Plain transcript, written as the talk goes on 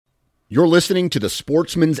You're listening to the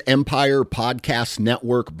Sportsman's Empire Podcast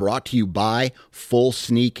Network, brought to you by Full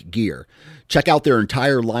Sneak Gear. Check out their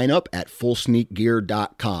entire lineup at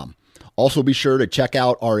fullsneakgear.com. Also be sure to check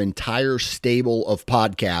out our entire stable of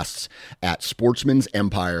podcasts at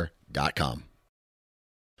sportsmansempire.com.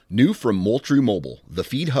 New from Moultrie Mobile, the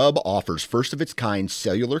Feed Hub offers first-of-its-kind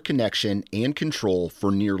cellular connection and control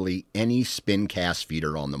for nearly any spin cast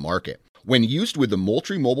feeder on the market. When used with the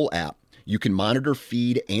Moultrie Mobile app, you can monitor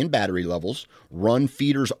feed and battery levels, run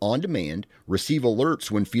feeders on demand, receive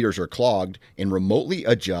alerts when feeders are clogged, and remotely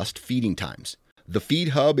adjust feeding times. The Feed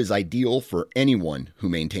Hub is ideal for anyone who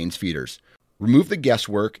maintains feeders. Remove the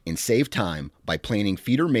guesswork and save time by planning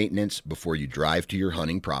feeder maintenance before you drive to your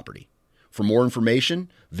hunting property. For more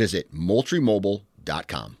information, visit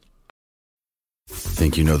MoultrieMobile.com.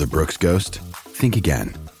 Think you know the Brooks Ghost? Think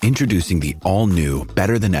again. Introducing the all-new,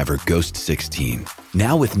 better-than-ever Ghost 16.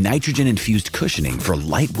 Now with nitrogen-infused cushioning for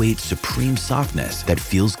lightweight, supreme softness that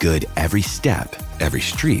feels good every step, every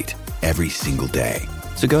street, every single day.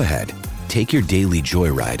 So go ahead, take your daily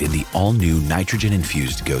joyride in the all-new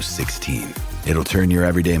nitrogen-infused Ghost 16. It'll turn your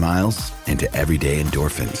everyday miles into everyday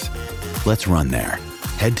endorphins. Let's run there.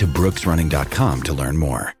 Head to brooksrunning.com to learn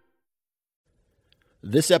more.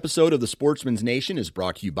 This episode of the Sportsman's Nation is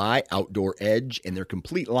brought to you by Outdoor Edge and their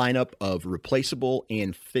complete lineup of replaceable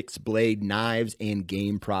and fixed blade knives and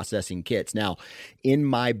game processing kits. Now, in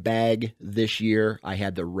my bag this year, I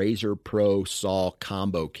had the Razor Pro Saw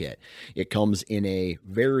Combo Kit. It comes in a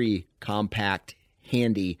very compact,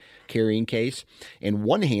 handy carrying case, and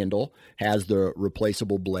one handle has the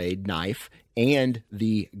replaceable blade knife and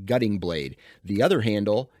the gutting blade. The other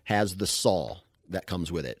handle has the saw that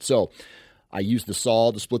comes with it. So I use the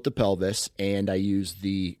saw to split the pelvis, and I use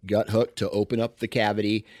the gut hook to open up the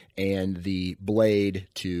cavity, and the blade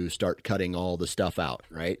to start cutting all the stuff out,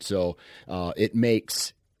 right? So it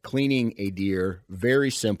makes cleaning a deer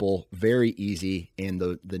very simple, very easy, and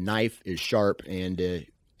the knife is sharp. And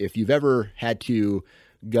if you've ever had to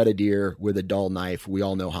gut a deer with a dull knife, we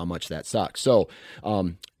all know how much that sucks. So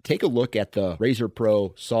take a look at the Razor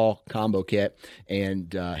Pro Saw Combo Kit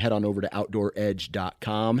and head on over to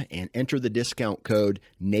OutdoorEdge.com and enter the discount code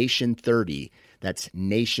NATION30. That's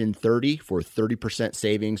NATION30 for 30%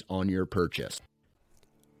 savings on your purchase.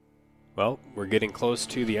 Well, we're getting close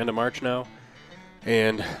to the end of March now,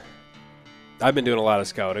 and I've been doing a lot of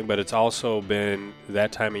scouting, but it's also been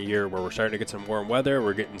that time of year where we're starting to get some warm weather,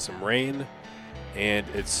 we're getting some rain, and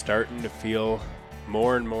it's starting to feel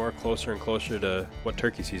more and more closer and closer to what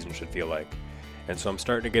turkey season should feel like. And so I'm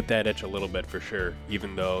starting to get that itch a little bit for sure,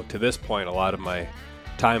 even though to this point a lot of my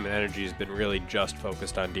time and energy has been really just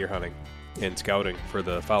focused on deer hunting and scouting for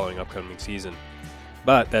the following upcoming season.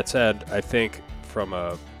 But that said, I think from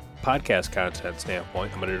a podcast content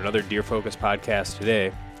standpoint, I'm going to do another deer-focused podcast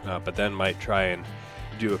today, but then might try and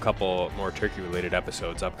do a couple more turkey-related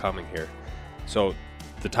episodes upcoming here. So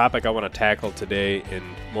the topic I want to tackle today in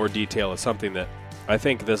more detail is something that I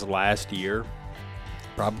think this last year,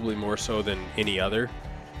 probably more so than any other,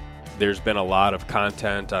 there's been a lot of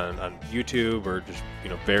content on YouTube or just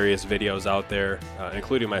various videos out there,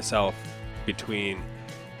 including myself, between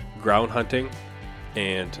ground hunting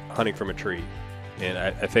and hunting from a tree. And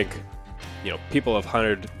I think people have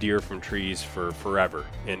hunted deer from trees for forever,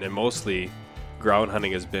 and mostly ground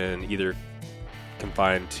hunting has been either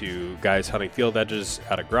confined to guys hunting field edges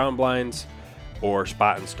out of ground blinds or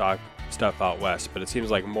spot and stock stuff out west. But it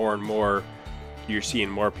seems like more and more you're seeing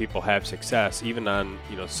more people have success, even on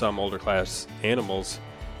some older class animals,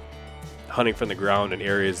 hunting from the ground in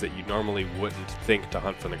areas that you normally wouldn't think to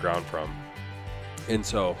hunt from the ground from. And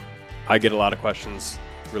so I get a lot of questions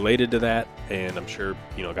related to that, and I'm sure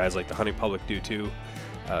guys like the hunting public do too.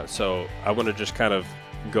 So I want to just kind of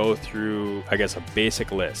go through, I guess, a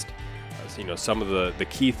basic list. Some of the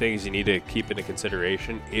key things you need to keep into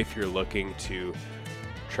consideration if you're looking to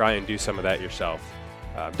try and do some of that yourself.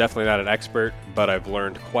 I'm definitely not an expert, but I've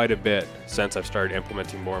learned quite a bit since I've started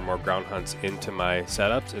implementing more and more ground hunts into my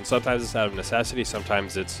setups. And sometimes it's out of necessity,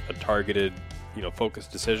 sometimes it's a targeted,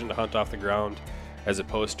 focused decision to hunt off the ground as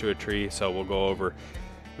opposed to a tree. So we'll go over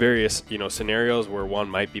various, scenarios where one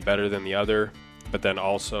might be better than the other. But then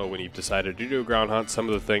also when you've decided to do a ground hunt, some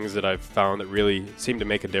of the things that I've found that really seem to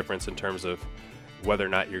make a difference in terms of whether or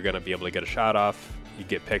not you're going to be able to get a shot off, you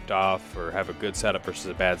get picked off, or have a good setup versus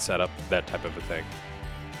a bad setup, that type of a thing.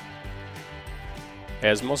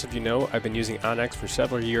 As most of you know, I've been using onX for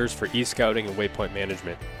several years for e-scouting and waypoint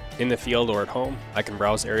management. In the field or at home, I can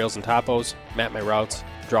browse aerials and topos, map my routes,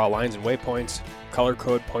 draw lines and waypoints, color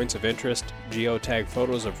code points of interest, geotag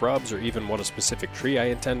photos of rubs, or even what a specific tree I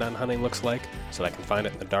intend on hunting looks like, so that I can find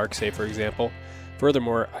it in the dark, say for example.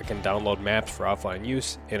 Furthermore, I can download maps for offline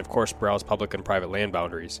use and of course browse public and private land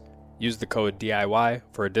boundaries. Use the code DIY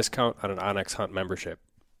for a discount on an onX Hunt membership.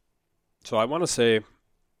 So I want to say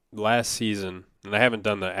last season, and I haven't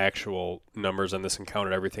done the actual numbers on this and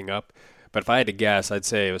counted everything up, but if I had to guess, I'd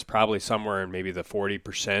say it was probably somewhere in maybe the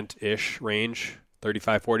 40%-ish range,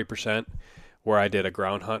 35-40%, where I did a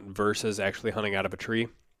ground hunt versus actually hunting out of a tree.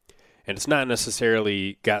 And it's not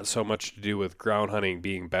necessarily got so much to do with ground hunting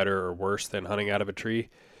being better or worse than hunting out of a tree.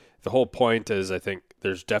 The whole point is I think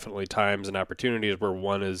there's definitely times and opportunities where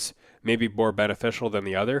one is maybe more beneficial than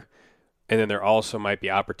the other. And then there also might be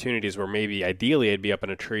opportunities where maybe ideally I'd be up in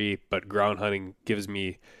a tree, but ground hunting gives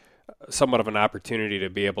me somewhat of an opportunity to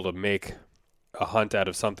be able to make a hunt out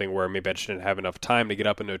of something where maybe I just didn't have enough time to get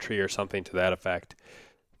up into a tree or something to that effect.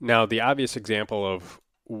 Now, the obvious example of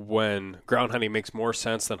when ground hunting makes more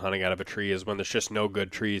sense than hunting out of a tree is when there's just no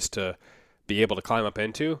good trees to be able to climb up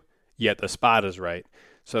into, yet the spot is right.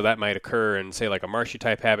 So that might occur in, say, like a marshy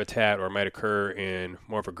type habitat, or it might occur in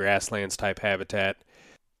more of a grasslands type habitat,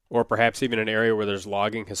 or perhaps even an area where there's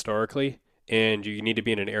logging historically, and you need to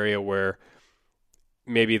be in an area where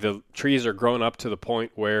maybe the trees are grown up to the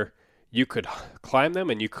point where you could climb them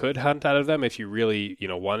and you could hunt out of them if you really,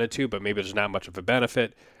 wanted to, but maybe there's not much of a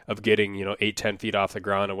benefit of getting, 8-10 feet off the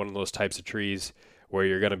ground on one of those types of trees where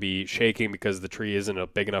you're going to be shaking because the tree isn't a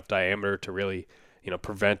big enough diameter to really,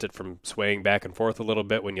 prevent it from swaying back and forth a little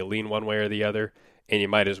bit when you lean one way or the other. And you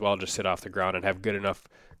might as well just sit off the ground and have good enough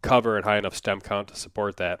cover and high enough stem count to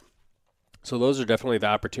support that. So those are definitely the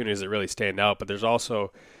opportunities that really stand out. But there's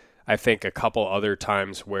also, I think, a couple other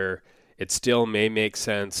times where it still may make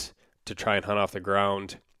sense to try and hunt off the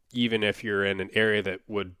ground, even if you're in an area that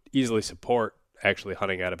would easily support actually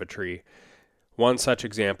hunting out of a tree. One such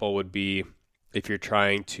example would be if you're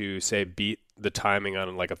trying to, say, beat the timing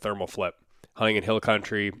on like a thermal flip, hunting in hill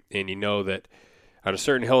country, and you know that on a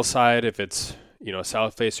certain hillside, if it's, a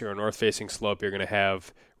south-facing or a north-facing slope, you're going to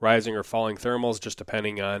have rising or falling thermals just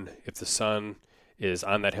depending on if the sun is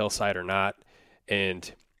on that hillside or not.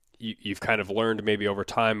 And you've kind of learned maybe over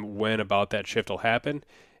time when about that shift will happen,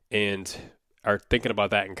 and are thinking about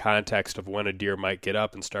that in context of when a deer might get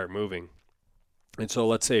up and start moving. And so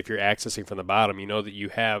let's say if you're accessing from the bottom, you know that you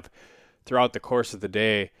have throughout the course of the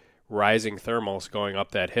day rising thermals going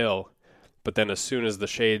up that hill, but then as soon as the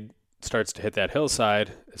shade starts to hit that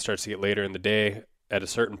hillside, it starts to get later in the day. At a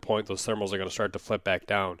certain point, those thermals are going to start to flip back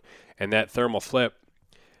down. And that thermal flip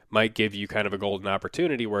might give you kind of a golden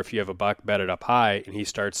opportunity where if you have a buck bedded up high and he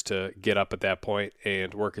starts to get up at that point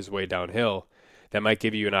and work his way downhill, that might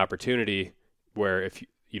give you an opportunity where if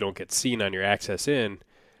you don't get seen on your access in,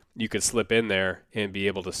 you could slip in there and be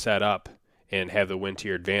able to set up and have the wind to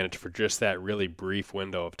your advantage for just that really brief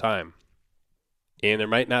window of time. And there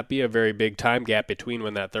might not be a very big time gap between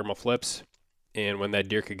when that thermal flips and when that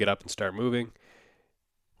deer could get up and start moving.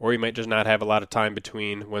 Or you might just not have a lot of time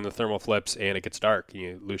between when the thermal flips and it gets dark and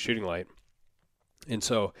you lose shooting light. And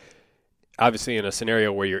so obviously in a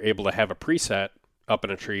scenario where you're able to have a preset up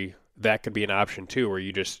in a tree, that could be an option too, where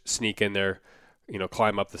you just sneak in there,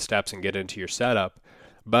 climb up the steps and get into your setup.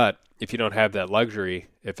 But if you don't have that luxury,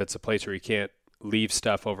 if it's a place where you can't leave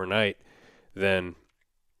stuff overnight, then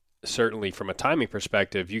certainly from a timing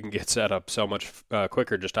perspective, you can get set up so much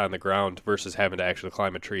quicker just on the ground versus having to actually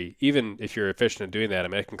climb a tree. Even if you're efficient in doing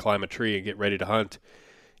that, I can climb a tree and get ready to hunt,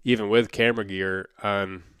 even with camera gear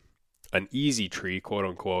on an easy tree, quote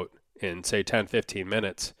unquote, in say 10, 15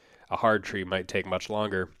 minutes. A hard tree might take much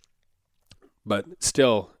longer. But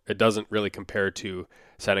still, it doesn't really compare to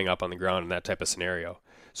setting up on the ground in that type of scenario.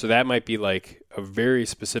 So that might be like a very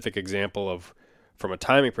specific example of, from a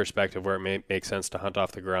timing perspective, where it may make sense to hunt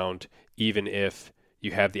off the ground, even if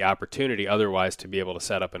you have the opportunity otherwise to be able to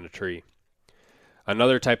set up in a tree.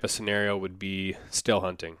 Another type of scenario would be still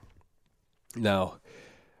hunting. Now,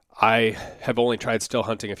 I have only tried still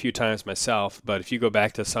hunting a few times myself, but if you go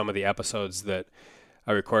back to some of the episodes that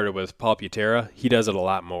I recorded with Paul Butera, he does it a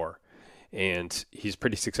lot more. And he's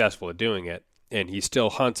pretty successful at doing it. And he still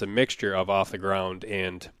hunts a mixture of off the ground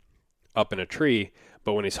and up in a tree.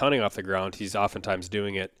 But when he's hunting off the ground, he's oftentimes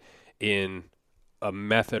doing it in a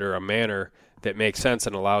method or a manner that makes sense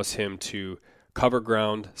and allows him to cover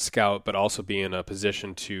ground, scout, but also be in a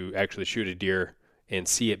position to actually shoot a deer and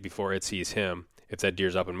see it before it sees him if that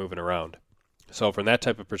deer's up and moving around. So from that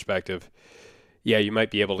type of perspective, yeah, you might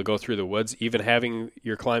be able to go through the woods, even having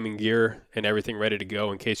your climbing gear and everything ready to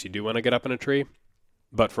go in case you do want to get up in a tree.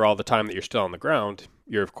 But for all the time that you're still on the ground,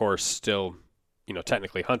 you're of course still,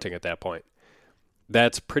 technically hunting at that point.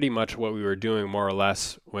 That's pretty much what we were doing more or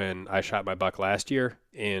less when I shot my buck last year,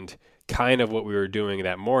 and kind of what we were doing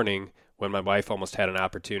that morning when my wife almost had an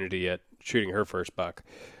opportunity at shooting her first buck.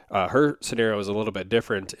 Her scenario was a little bit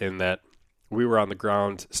different in that we were on the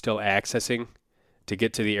ground still accessing to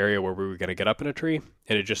get to the area where we were going to get up in a tree.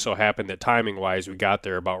 And it just so happened that timing-wise, we got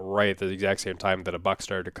there about right at the exact same time that a buck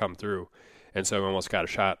started to come through. And so we almost got a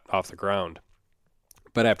shot off the ground.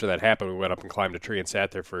 But after that happened, we went up and climbed a tree and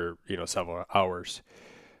sat there for, several hours.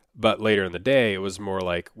 But later in the day, it was more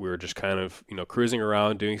like we were just kind of, cruising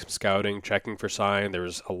around, doing some scouting, checking for sign. There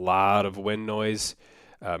was a lot of wind noise,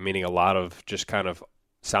 meaning a lot of just kind of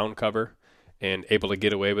sound cover, and able to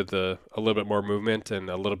get away with a little bit more movement and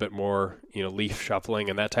a little bit more, leaf shuffling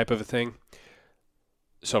and that type of a thing.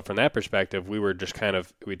 So from that perspective, we were just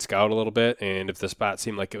we'd scout a little bit, and if the spot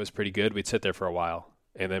seemed like it was pretty good, we'd sit there for a while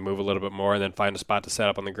and then move a little bit more and then find a spot to set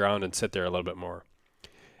up on the ground and sit there a little bit more.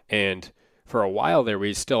 And for a while there,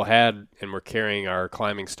 we still had and were carrying our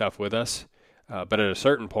climbing stuff with us. But at a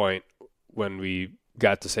certain point, when we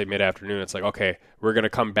got to say mid-afternoon, it's like, okay, we're going to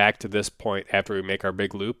come back to this point after we make our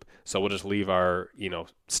big loop. So we'll just leave our,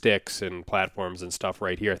 sticks and platforms and stuff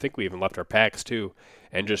right here. I think we even left our packs too,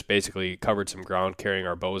 and just basically covered some ground carrying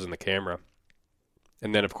our bows and the camera.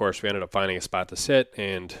 And then, of course, we ended up finding a spot to sit,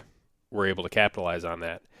 and we're able to capitalize on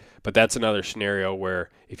that. But that's another scenario where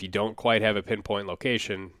if you don't quite have a pinpoint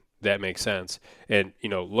location, that makes sense. And,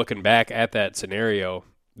 looking back at that scenario,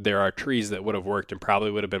 there are trees that would have worked and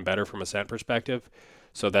probably would have been better from a scent perspective.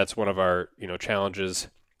 So that's one of our, challenges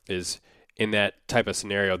is in that type of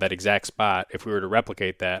scenario, that exact spot, if we were to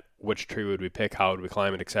replicate that, which tree would we pick, how would we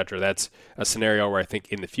climb it, et cetera. That's a scenario where I think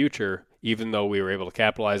in the future, even though we were able to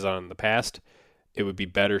capitalize on in the past, it would be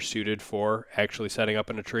better suited for actually setting up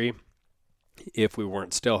in a tree if we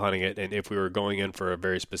weren't still hunting it and if we were going in for a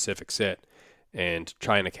very specific sit and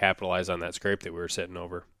trying to capitalize on that scrape that we were sitting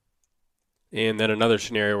over. And then another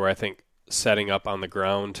scenario where I think setting up on the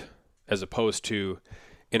ground as opposed to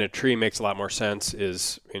in a tree makes a lot more sense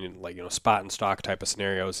is in spot and stalk type of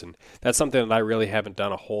scenarios. And that's something that I really haven't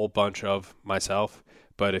done a whole bunch of myself.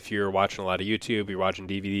 But if you're watching a lot of YouTube, you're watching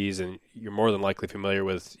DVDs, and you're more than likely familiar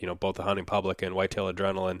with, both the Hunting Public and Whitetail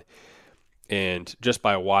Adrenaline. And just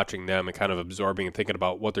by watching them and kind of absorbing and thinking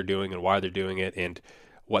about what they're doing and why they're doing it and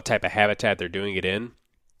what type of habitat they're doing it in,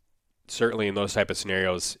 certainly in those type of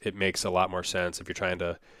scenarios, it makes a lot more sense if you're trying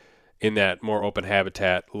to, in that more open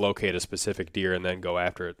habitat, locate a specific deer and then go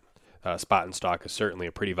after it. Spot and stalk is certainly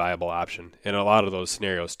a pretty viable option. In a lot of those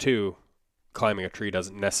scenarios too, climbing a tree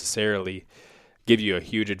doesn't necessarily give you a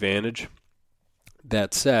huge advantage.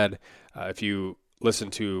 That said, if you listen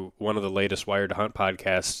to one of the latest Wired to Hunt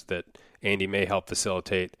podcasts that Andy may help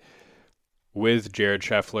facilitate with Jared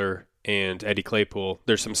Scheffler and Eddie Claypool,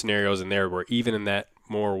 there's some scenarios in there where even in that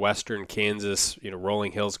more western Kansas,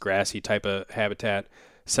 rolling hills, grassy type of habitat,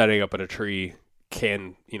 setting up in a tree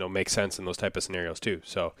can, make sense in those type of scenarios too.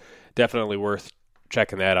 So definitely worth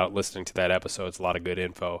checking that out, listening to that episode. It's a lot of good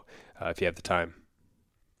info if you have the time.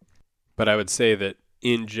 But I would say that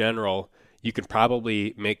in general, you can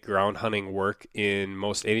probably make ground hunting work in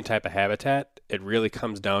most any type of habitat. It really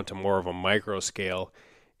comes down to more of a micro scale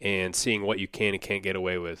and seeing what you can and can't get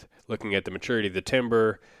away with. Looking at the maturity of the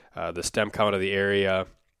timber, the stem count of the area,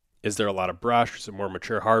 is there a lot of brush, is it more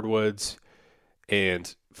mature hardwoods,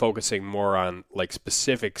 and focusing more on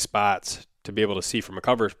specific spots to be able to see from a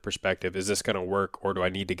cover perspective, is this going to work or do I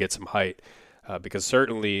need to get some height? Because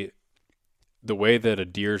certainly the way that a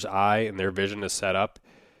deer's eye and their vision is set up,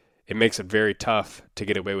 it makes it very tough to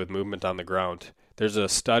get away with movement on the ground. There's a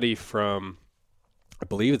study from, I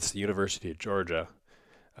believe it's the University of Georgia.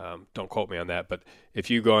 Don't quote me on that, but if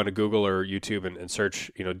you go onto Google or YouTube and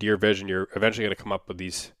search, deer vision, you're eventually going to come up with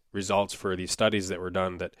these results for these studies that were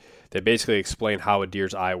done that basically explain how a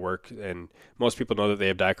deer's eye works. And most people know that they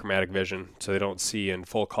have dichromatic vision, so they don't see in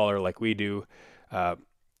full color like we do.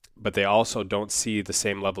 But they also don't see the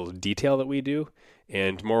same level of detail that we do.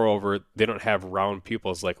 And moreover, they don't have round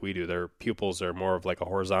pupils like we do. Their pupils are more of like a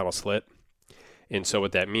horizontal slit. And so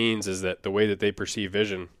what that means is that the way that they perceive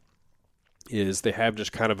vision is they have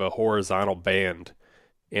just kind of a horizontal band.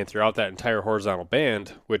 And throughout that entire horizontal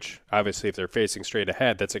band, which obviously if they're facing straight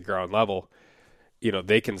ahead, that's at ground level,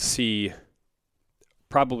 they can see,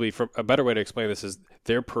 probably from a better way to explain this is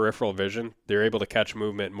their peripheral vision. They're able to catch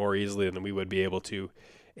movement more easily than we would be able to.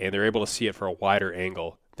 And they're able to see it for a wider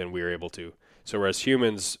angle than we are able to. So whereas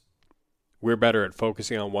humans, we're better at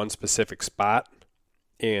focusing on one specific spot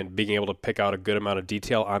and being able to pick out a good amount of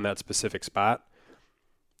detail on that specific spot,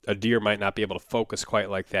 a deer might not be able to focus quite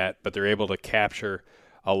like that, but they're able to capture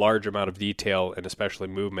a large amount of detail and especially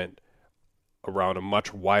movement around a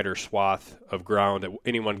much wider swath of ground at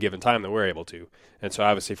any one given time than we're able to. And so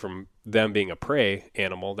obviously from them being a prey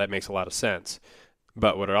animal, that makes a lot of sense.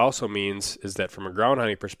 But what it also means is that from a ground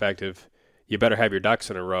hunting perspective, you better have your ducks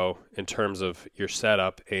in a row in terms of your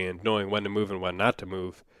setup and knowing when to move and when not to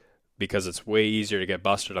move, because it's way easier to get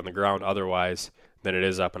busted on the ground otherwise than it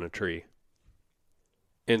is up in a tree.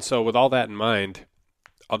 And so with all that in mind,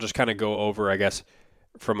 I'll just kind of go over, I guess,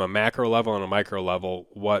 from a macro level and a micro level,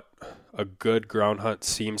 what a good ground hunt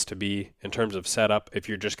seems to be in terms of setup if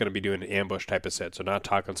you're just going to be doing an ambush type of sit. So not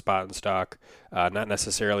talking spot and stalk, not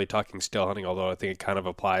necessarily talking still hunting, although I think it kind of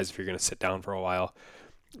applies if you're going to sit down for a while.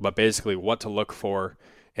 But basically what to look for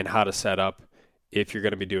and how to set up if you're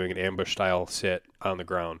going to be doing an ambush style sit on the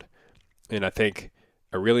ground. And I think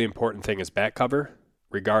a really important thing is back cover,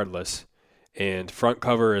 regardless. And front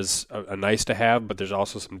cover is a nice to have, but there's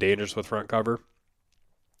also some dangers with front cover.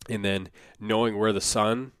 And then knowing where the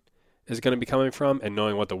sun is going to be coming from and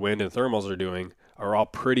knowing what the wind and thermals are doing are all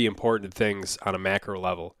pretty important things on a macro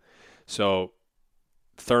level. So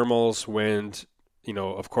thermals, wind,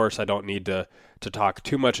 of course I don't need to talk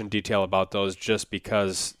too much in detail about those just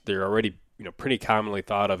because they're already, pretty commonly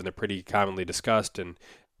thought of and they're pretty commonly discussed in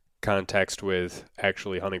context with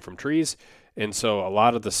actually hunting from trees. And so a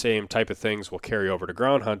lot of the same type of things will carry over to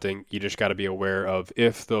ground hunting. You just got to be aware of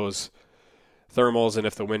if those thermals and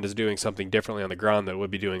if the wind is doing something differently on the ground than it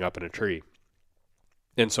would be doing up in a tree.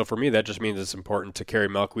 And so for me, that just means it's important to carry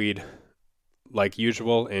milkweed like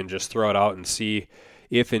usual and just throw it out and see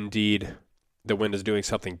if indeed the wind is doing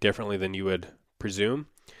something differently than you would presume.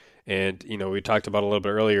 And, we talked about a little bit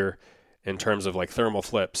earlier in terms of like thermal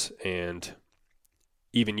flips and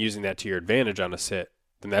even using that to your advantage on a sit,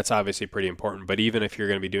 then that's obviously pretty important. But even if you're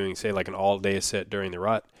going to be doing, say, like an all-day sit during the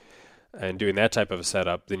rut and doing that type of a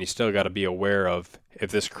setup, then you still got to be aware of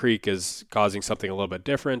if this creek is causing something a little bit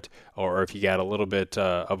different, or if you got a little bit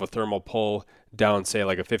of a thermal pull down, say,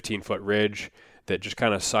 like a 15-foot ridge that just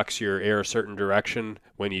kind of sucks your air a certain direction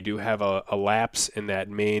when you do have a lapse in that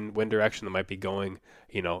main wind direction that might be going,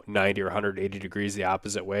 90 or 180 degrees the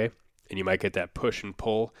opposite way, and you might get that push and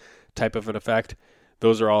pull type of an effect.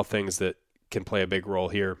 Those are all things that can play a big role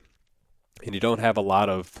here. And you don't have a lot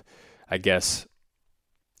of, I guess,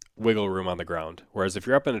 wiggle room on the ground. Whereas if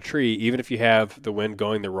you're up in a tree, even if you have the wind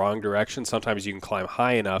going the wrong direction, sometimes you can climb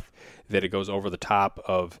high enough that it goes over the top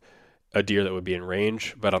of a deer that would be in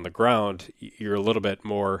range. But on the ground, you're a little bit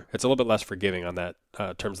more, it's a little bit less forgiving on that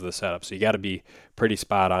terms of the setup. So you got to be pretty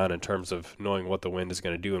spot on in terms of knowing what the wind is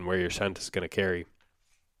going to do and where your scent is going to carry.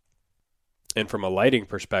 And from a lighting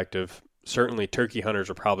perspective, certainly turkey hunters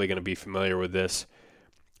are probably going to be familiar with this,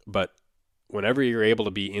 but whenever you're able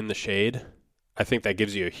to be in the shade, I think that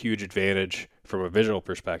gives you a huge advantage from a visual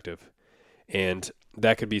perspective. And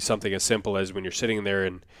that could be something as simple as when you're sitting there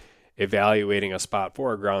and evaluating a spot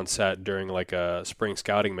for a ground set during like a spring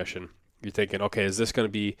scouting mission. You're thinking, okay, is this going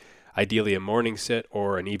to be ideally a morning sit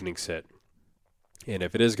or an evening sit? And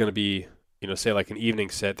if it is going to be, say like an evening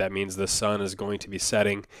sit, that means the sun is going to be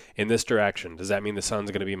setting in this direction. Does that mean the sun's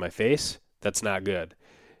going to be in my face? That's not good.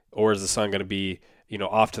 Or is the sun going to be,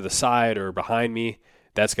 off to the side or behind me?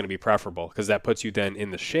 That's going to be preferable because that puts you then in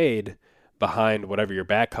the shade behind whatever your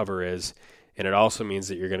back cover is. And it also means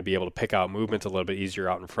that you're going to be able to pick out movement a little bit easier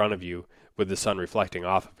out in front of you with the sun reflecting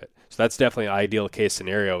off of it. So that's definitely an ideal case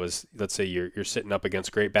scenario is, let's say you're sitting up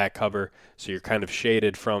against great back cover, so you're kind of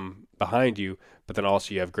shaded from behind you, but then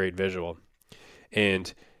also you have great visual.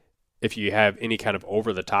 And if you have any kind of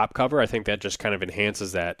over-the-top cover, I think that just kind of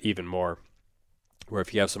enhances that even more. Where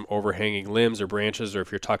if you have some overhanging limbs or branches, or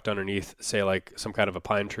if you're tucked underneath, say, like some kind of a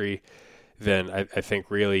pine tree, then I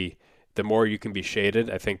think really the more you can be shaded,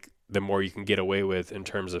 I think the more you can get away with in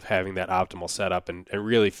terms of having that optimal setup and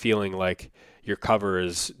really feeling like your cover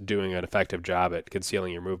is doing an effective job at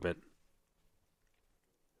concealing your movement.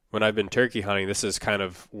 When I've been turkey hunting, this is kind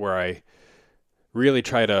of where I really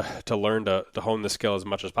try to learn to hone the skill as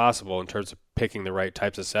much as possible in terms of picking the right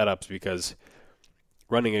types of setups, because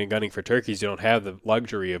running and gunning for turkeys, you don't have the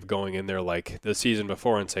luxury of going in there like the season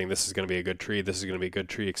before and saying this is going to be a good tree, this is going to be a good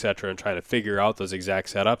tree, etc., and trying to figure out those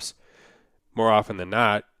exact setups. More often than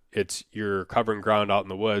not, it's you're covering ground out in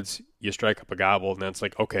the woods, you strike up a gobble, and then it's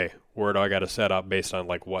like, okay, where do I got to set up based on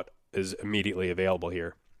like what is immediately available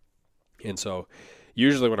here? And so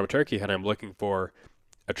usually when I'm turkey hunting, I'm looking for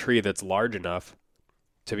a tree that's large enough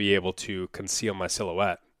to be able to conceal my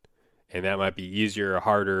silhouette. And that might be easier or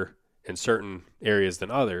harder in certain areas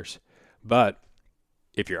than others. But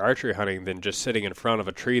if you're archery hunting, then just sitting in front of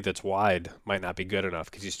a tree that's wide might not be good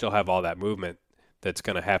enough because you still have all that movement that's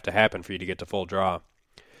going to happen for you to get to full draw.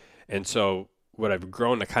 And so what I've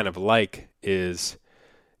grown to kind of like is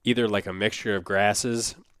either like a mixture of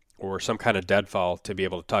grasses or some kind of deadfall to be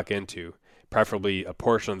able to tuck into, preferably a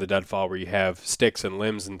portion of the deadfall where you have sticks and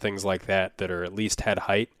limbs and things like that that are at least head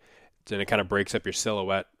height. And it kind of breaks up your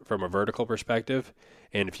silhouette from a vertical perspective.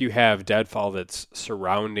 And if you have deadfall that's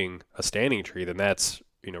surrounding a standing tree, then that's,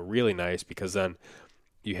 really nice, because then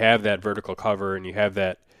you have that vertical cover and you have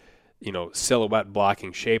that, silhouette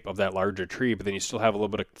blocking shape of that larger tree, but then you still have a little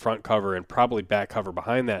bit of front cover and probably back cover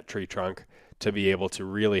behind that tree trunk to be able to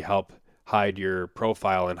really help hide your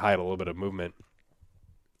profile and hide a little bit of movement.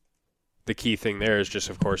 The key thing there is just,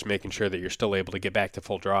 of course, making sure that you're still able to get back to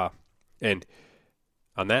full draw. And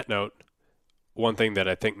on that note, one thing that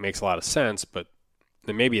I think makes a lot of sense, but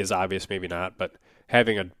it maybe is obvious, maybe not, but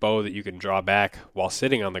having a bow that you can draw back while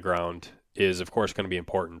sitting on the ground is, of course, going to be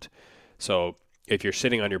important. So if you're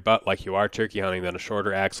sitting on your butt like you are turkey hunting, then a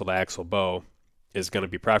shorter axle-to-axle bow is going to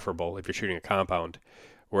be preferable if you're shooting a compound.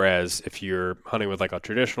 Whereas if you're hunting with like a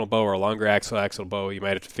traditional bow or a longer axle-to-axle bow, you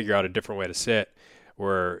might have to figure out a different way to sit,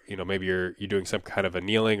 where maybe you're doing some kind of a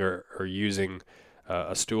kneeling or using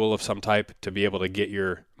a stool of some type to be able to get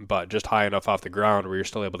your butt just high enough off the ground where you're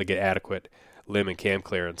still able to get adequate limb and cam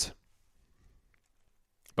clearance.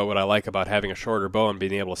 But what I like about having a shorter bow and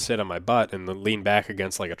being able to sit on my butt and then lean back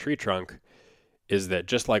against like a tree trunk is that,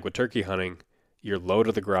 just like with turkey hunting, you're low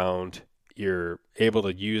to the ground, you're able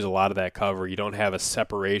to use a lot of that cover. You don't have a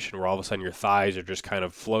separation where all of a sudden your thighs are just kind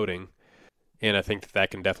of floating. And I think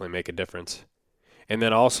that can definitely make a difference. And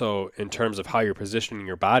then also in terms of how you're positioning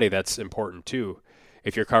your body, that's important too.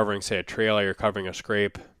 If you're covering, say, a trail or you're covering a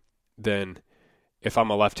scrape, then if I'm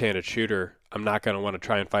a left-handed shooter, I'm not going to want to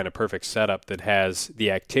try and find a perfect setup that has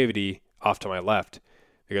the activity off to my left.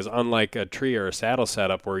 Because unlike a tree or a saddle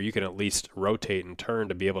setup where you can at least rotate and turn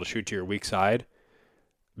to be able to shoot to your weak side,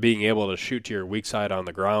 being able to shoot to your weak side on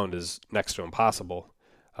the ground is next to impossible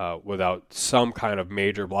without some kind of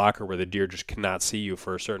major blocker where the deer just cannot see you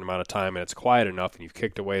for a certain amount of time and it's quiet enough and you've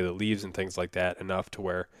kicked away the leaves and things like that enough to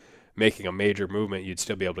where making a major movement you'd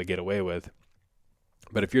still be able to get away with.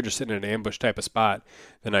 But if you're just sitting in an ambush type of spot,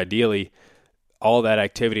 then ideally all that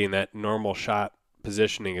activity and that normal shot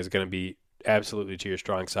positioning is going to be absolutely to your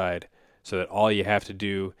strong side, so that all you have to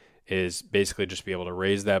do is basically just be able to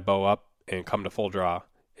raise that bow up and come to full draw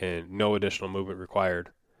and no additional movement required.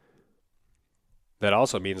 That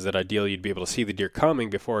also means that ideally you'd be able to see the deer coming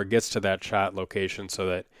before it gets to that shot location, so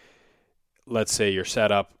that, let's say you're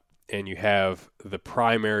set up and you have the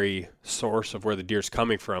primary source of where the deer's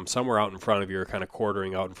coming from somewhere out in front of you or kind of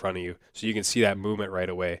quartering out in front of you, so you can see that movement right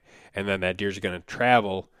away. And then that deer's going to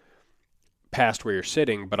travel past where you're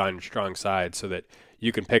sitting, but on your strong side, so that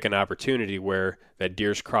you can pick an opportunity where that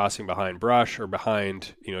deer's crossing behind brush or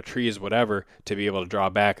behind, trees, whatever, to be able to draw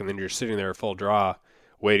back, and then you're sitting there at full draw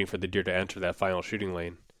waiting for the deer to enter that final shooting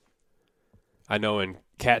lane. I know in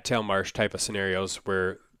cattail marsh type of scenarios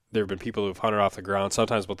where there have been people who've hunted off the ground,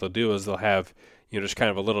 sometimes what they'll do is they'll have, just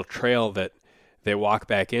kind of a little trail that they walk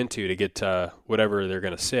back into to get to whatever they're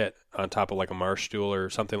going to sit on top of, like a marsh stool or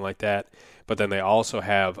something like that. But then they also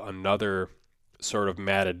have another sort of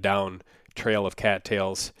matted down trail of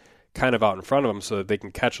cattails kind of out in front of them, so that they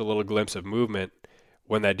can catch a little glimpse of movement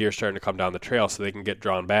when that deer's starting to come down the trail, so they can get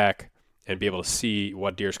drawn back and be able to see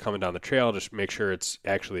what deer's coming down the trail, just make sure it's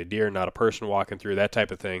actually a deer, not a person walking through, that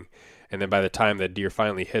type of thing. And then by the time that deer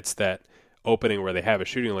finally hits that opening where they have a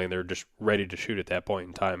shooting lane, they're just ready to shoot at that point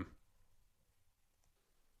in time.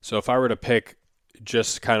 So if I were to pick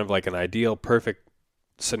just kind of like an ideal, perfect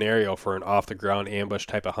scenario for an off-the-ground ambush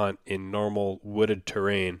type of hunt in normal wooded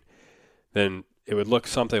terrain, then it would look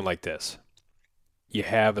something like this. You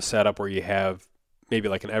have a setup where you have maybe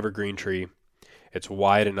like an evergreen tree. It's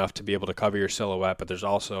wide enough to be able to cover your silhouette, but there's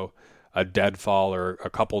also a deadfall or a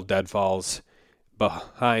couple deadfalls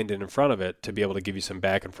behind and in front of it to be able to give you some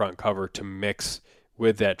back and front cover to mix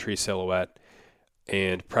with that tree silhouette.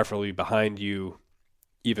 And preferably behind you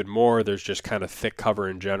even more, there's just kind of thick cover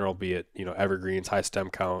in general, be it, evergreens, high stem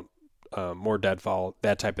count, more deadfall,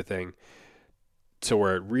 that type of thing. So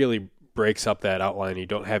where it really breaks up that outline, you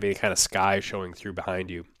don't have any kind of sky showing through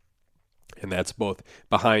behind you. And that's both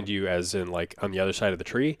behind you as in like on the other side of the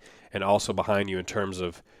tree, and also behind you in terms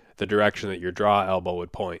of the direction that your draw elbow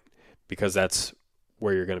would point, because that's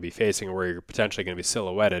where you're going to be facing or where you're potentially going to be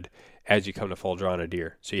silhouetted as you come to full draw on a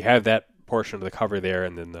deer. So you have that portion of the cover there,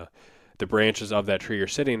 and then the branches of that tree you're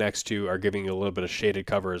sitting next to are giving you a little bit of shaded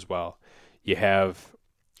cover as well. You have,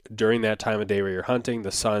 during that time of day where you're hunting,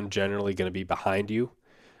 the sun generally going to be behind you,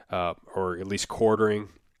 or at least quartering,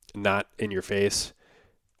 not in your face.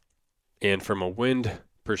 And from a wind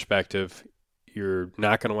perspective, you're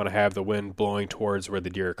not going to want to have the wind blowing towards where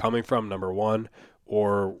the deer are coming from, number one,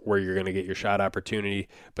 or where you're going to get your shot opportunity,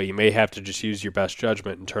 but you may have to just use your best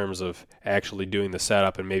judgment in terms of actually doing the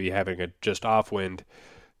setup and maybe having a just off wind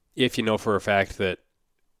if you know for a fact that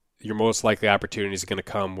your most likely opportunity is going to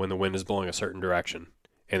come when the wind is blowing a certain direction,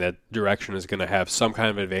 and that direction is going to have some kind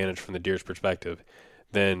of advantage from the deer's perspective.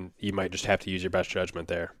 Then you might just have to use your best judgment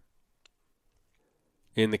there.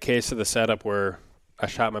 In the case of the setup where I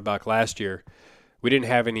shot my buck last year, we didn't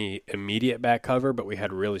have any immediate back cover, but we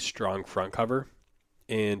had really strong front cover.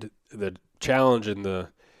 And the challenge and the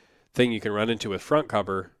thing you can run into with front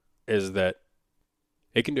cover is that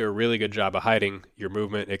it can do a really good job of hiding your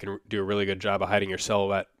movement. It can do a really good job of hiding your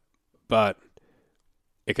silhouette, but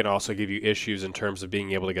it can also give you issues in terms of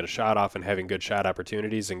being able to get a shot off and having good shot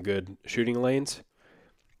opportunities and good shooting lanes.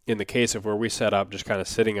 In the case of where we set up just kind of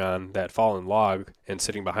sitting on that fallen log and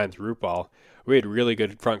sitting behind the root ball, we had really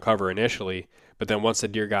good front cover initially, but then once the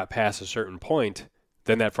deer got past a certain point,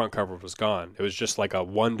 then that front cover was gone. It was just like a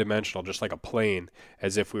one-dimensional, just like a plane,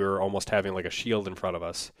 as if we were almost having like a shield in front of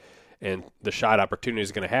us. And the shot opportunity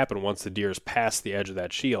is going to happen once the deer is past the edge of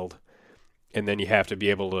that shield, and then you have to be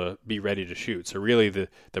able to be ready to shoot. So really the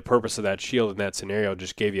purpose of that shield in that scenario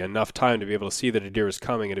just gave you enough time to be able to see that a deer is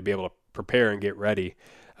coming and to be able to prepare and get ready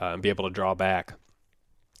and be able to draw back.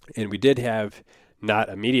 And we did have not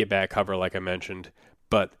immediate back cover like I mentioned,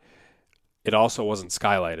 but it also wasn't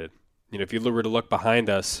skylighted. You know, if you were to look behind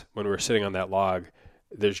us when we were sitting on that log,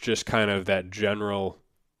 there's just kind of that general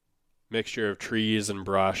mixture of trees and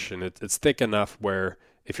brush, and it's thick enough where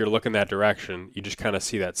if you're looking that direction, you just kind of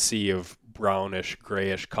see that sea of brownish,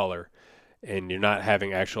 grayish color, and you're not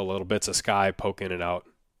having actual little bits of sky poke in and out.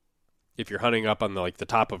 If you're hunting up on the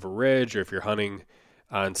top of a ridge, or if you're hunting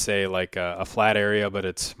on, say, like a flat area, but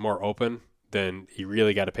it's more open, then you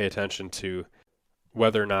really got to pay attention to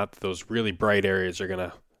whether or not those really bright areas are going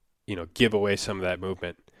to, give away some of that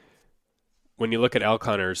movement. When you look at elk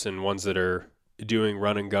hunters and ones that are doing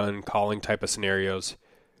run and gun calling type of scenarios,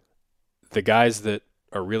 the guys that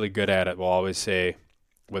are really good at it will always say,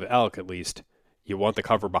 with elk at least, you want the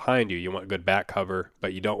cover behind you, you want good back cover,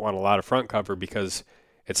 but you don't want a lot of front cover because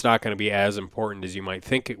it's not going to be as important as you might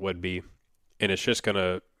think it would be, and it's just going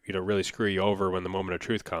to really screw you over when the moment of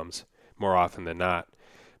truth comes, more often than not.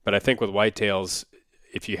 But I think with whitetails,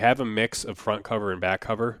 if you have a mix of front cover and back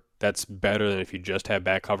cover, that's better than if you just have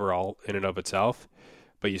back cover all in and of itself.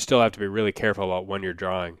 But you still have to be really careful about when you're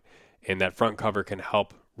drawing. And that front cover can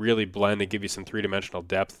help really blend and give you some three-dimensional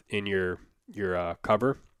depth in your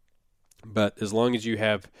cover. But as long as you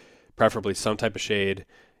have preferably some type of shade,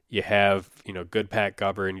 you have good pack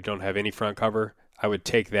cover, and you don't have any front cover, I would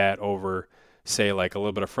take that over, say, like a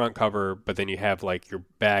little bit of front cover, but then you have like your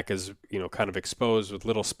back is kind of exposed with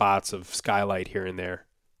little spots of skylight here and there.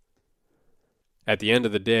 At the end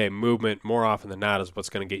of the day, movement more often than not is what's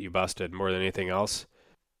going to get you busted more than anything else.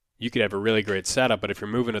 You could have a really great setup, but if you're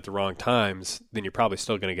moving at the wrong times, then you're probably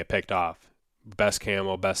still going to get picked off. Best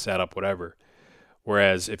camo, best setup, whatever.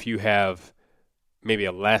 Whereas if you have maybe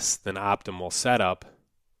a less than optimal setup,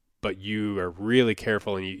 but you are really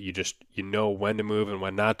careful and you know when to move and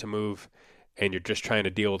when not to move, and you're just trying to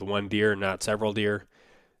deal with one deer, not several deer,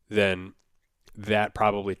 then that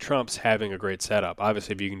probably trumps having a great setup.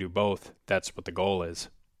 Obviously, if you can do both, that's what the goal is.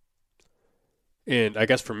 And I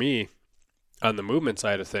guess for me, on the movement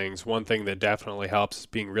side of things, one thing that definitely helps is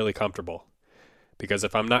being really comfortable. Because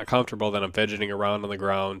if I'm not comfortable, then I'm fidgeting around on the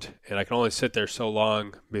ground, and I can only sit there so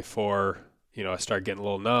long before, I start getting a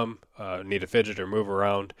little numb, need to fidget or move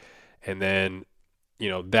around. And then,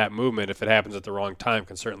 that movement, if it happens at the wrong time,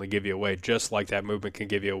 can certainly give you away, just like that movement can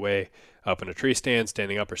give you away up in a tree stand,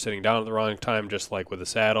 standing up or sitting down at the wrong time, just like with a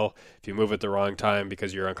saddle. If you move at the wrong time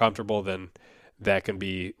because you're uncomfortable, then that can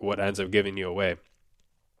be what ends up giving you away.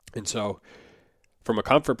 And so from a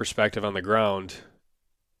comfort perspective on the ground,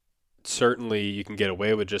 certainly you can get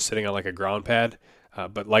away with just sitting on like a ground pad.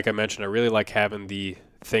 But like I mentioned, I really like having the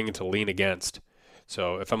thing to lean against.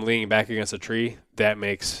 So if I'm leaning back against a tree, that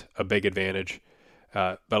makes a big advantage.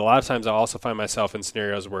 But a lot of times I also find myself in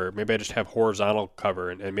scenarios where maybe I just have horizontal cover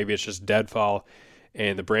and maybe it's just deadfall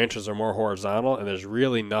and the branches are more horizontal and there's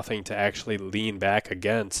really nothing to actually lean back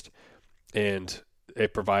against. And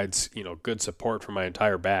it provides, good support for my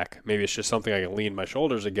entire back. Maybe it's just something I can lean my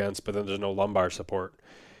shoulders against, but then there's no lumbar support.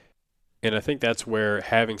 And I think that's where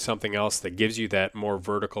having something else that gives you that more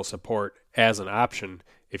vertical support as an option,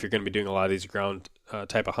 if you're going to be doing a lot of these ground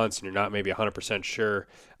type of hunts and you're not maybe 100% sure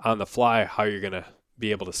on the fly how you're going to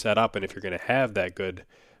be able to set up and if you're going to have that good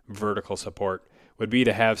vertical support, would be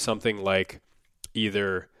to have something like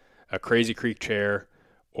either a Crazy Creek chair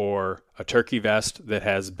or a turkey vest that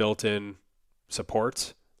has built-in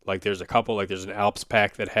supports. Like there's a couple, like there's an Alps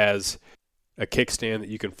pack that has a kickstand that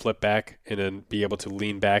you can flip back and then be able to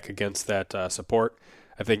lean back against that support.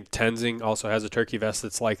 I think Tenzing also has a turkey vest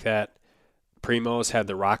that's like that. Primo's had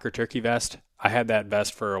the rocker turkey vest. I had that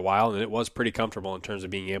vest for a while, and it was pretty comfortable in terms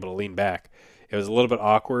of being able to lean back. It was a little bit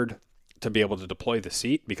awkward to be able to deploy the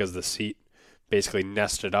seat because the seat basically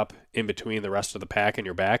nested up in between the rest of the pack and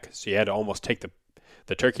your back, so you had to almost take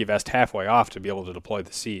the turkey vest halfway off to be able to deploy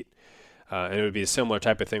the seat. And it would be a similar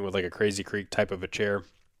type of thing with like a Crazy Creek type of a chair.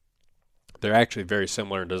 They're actually very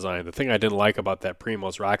similar in design. The thing I didn't like about that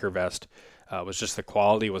Primo's rocker vest was just the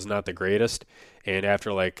quality was not the greatest. And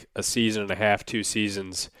after like a season and a half, 2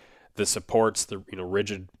 seasons, the supports, the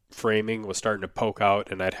rigid framing was starting to poke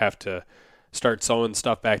out, and I'd have to start sewing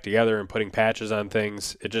stuff back together and putting patches on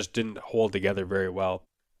things. It just didn't hold together very well.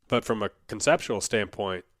 But from a conceptual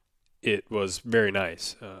standpoint, it was very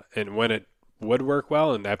nice. And when it would work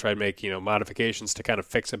well, and after I'd make modifications to kind of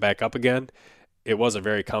fix it back up again, it was a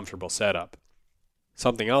very comfortable setup.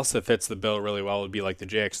 Something else that fits the bill really well would be like the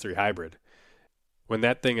JX3 Hybrid. When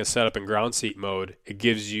that thing is set up in ground seat mode, it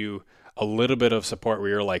gives you a little bit of support where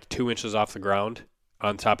you're like 2 inches off the ground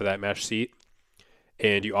on top of that mesh seat,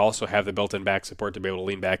 and you also have the built-in back support to be able to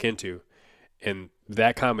lean back into. And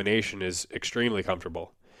that combination is extremely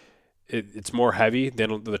comfortable. It's more heavy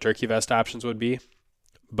than the turkey vest options would be,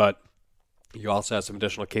 but you also have some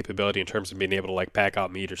additional capability in terms of being able to like pack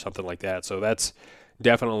out meat or something like that. So that's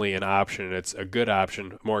definitely an option. It's a good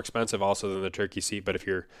option, more expensive also than the turkey seat, but if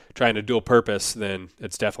you're trying to dual purpose, then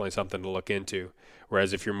it's definitely something to look into.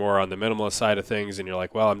 Whereas if you're more on the minimalist side of things and you're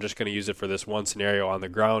like, well, I'm just going to use it for this one scenario on the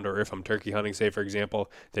ground, or if I'm turkey hunting, say, for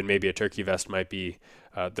example, then maybe a turkey vest might be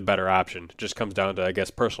the better option. It just comes down to, I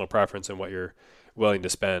guess, personal preference and what you're willing to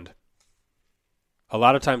spend. A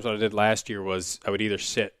lot of times what I did last year was I would either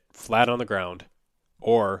sit flat on the ground,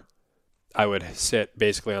 or I would sit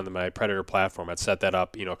basically on my Predator platform. I'd set that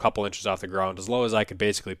up, a couple inches off the ground, as low as I could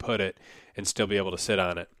basically put it and still be able to sit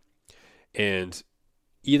on it. And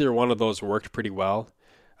either one of those worked pretty well.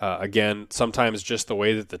 Again, sometimes just the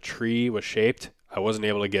way that the tree was shaped, I wasn't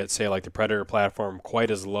able to get, say, like the Predator platform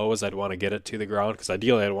quite as low as I'd want to get it to the ground, because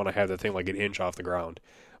ideally I'd want to have the thing like an inch off the ground.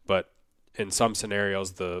 But in some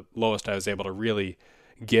scenarios, the lowest I was able to really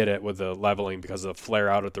get it with the leveling, because of the flare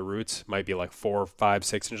out at the roots, might be like 4, 5,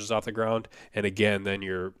 6 inches off the ground. And again, then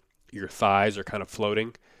your thighs are kind of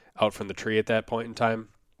floating out from the tree at that point in time.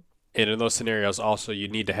 And in those scenarios also, you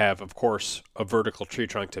need to have, of course, a vertical tree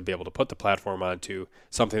trunk to be able to put the platform onto,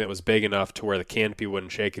 something that was big enough to where the canopy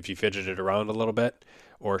wouldn't shake if you fidgeted around a little bit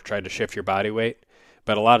or tried to shift your body weight.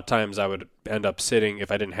 But a lot of times I would end up sitting,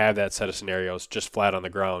 if I didn't have that set of scenarios, just flat on the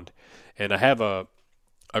ground. And I have a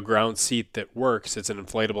ground seat that works. It's an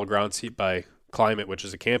inflatable ground seat by Climate, which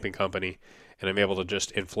is a camping company, and I'm able to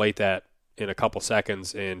just inflate that in a couple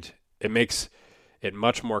seconds, and it makes it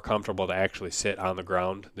much more comfortable to actually sit on the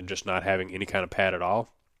ground than just not having any kind of pad at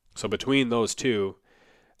all. So between those two,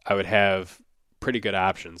 I would have pretty good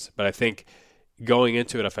options. But I think going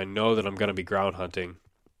into it, if I know that I'm going to be ground hunting,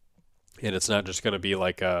 and it's not just going to be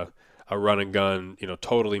like a run and gun,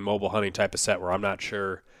 totally mobile hunting type of set where I'm not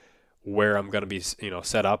sure where I'm going to be,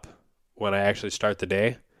 set up when I actually start the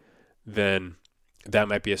day, then that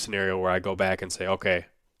might be a scenario where I go back and say, okay,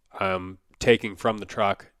 I'm taking from the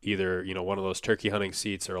truck either, one of those turkey hunting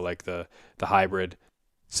seats or like the hybrid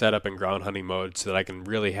set up in ground hunting mode, so that I can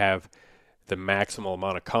really have the maximal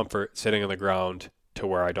amount of comfort sitting on the ground to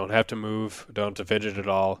where I don't have to move, don't have to fidget at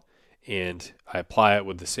all. And I apply it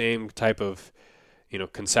with the same type of,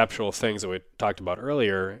 conceptual things that we talked about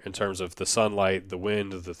earlier in terms of the sunlight, the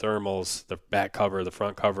wind, the thermals, the back cover, the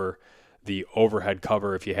front cover, the overhead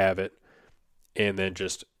cover if you have it, and then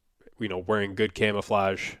just, wearing good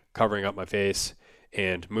camouflage, covering up my face,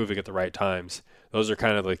 and moving at the right times. Those are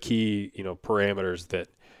kind of the key, parameters that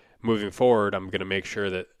moving forward, I'm going to make sure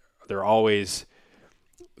that they're always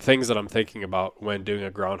things that I'm thinking about when doing a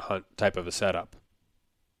ground hunt type of a setup.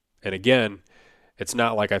 And again, it's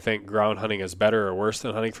not like I think ground hunting is better or worse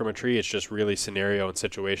than hunting from a tree. It's just really scenario and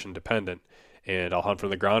situation dependent. And I'll hunt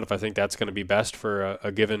from the ground if I think that's going to be best for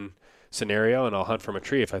a given scenario, and I'll hunt from a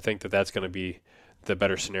tree if I think that that's going to be the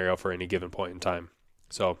better scenario for any given point in time.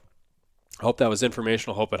 So I hope that was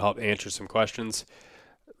informational. Hope it helped answer some questions.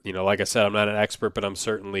 Like I said, I'm not an expert, but I'm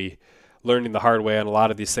certainly learning the hard way on a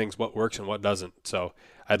lot of these things, what works and what doesn't. So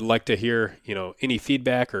I'd like to hear, any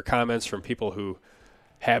feedback or comments from people who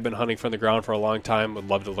have been hunting from the ground for a long time. Would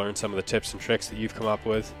love to learn some of the tips and tricks that you've come up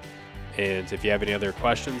with. And if you have any other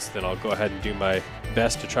questions, then I'll go ahead and do my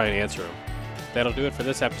best to try and answer them. That'll do it for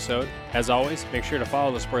this episode. As always, make sure to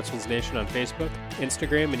follow the Sportsman's Nation on Facebook,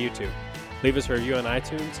 Instagram, and YouTube. Leave us a review on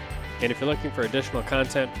iTunes. And if you're looking for additional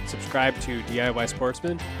content, subscribe to DIY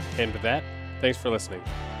Sportsman. And with that, Thanks for listening.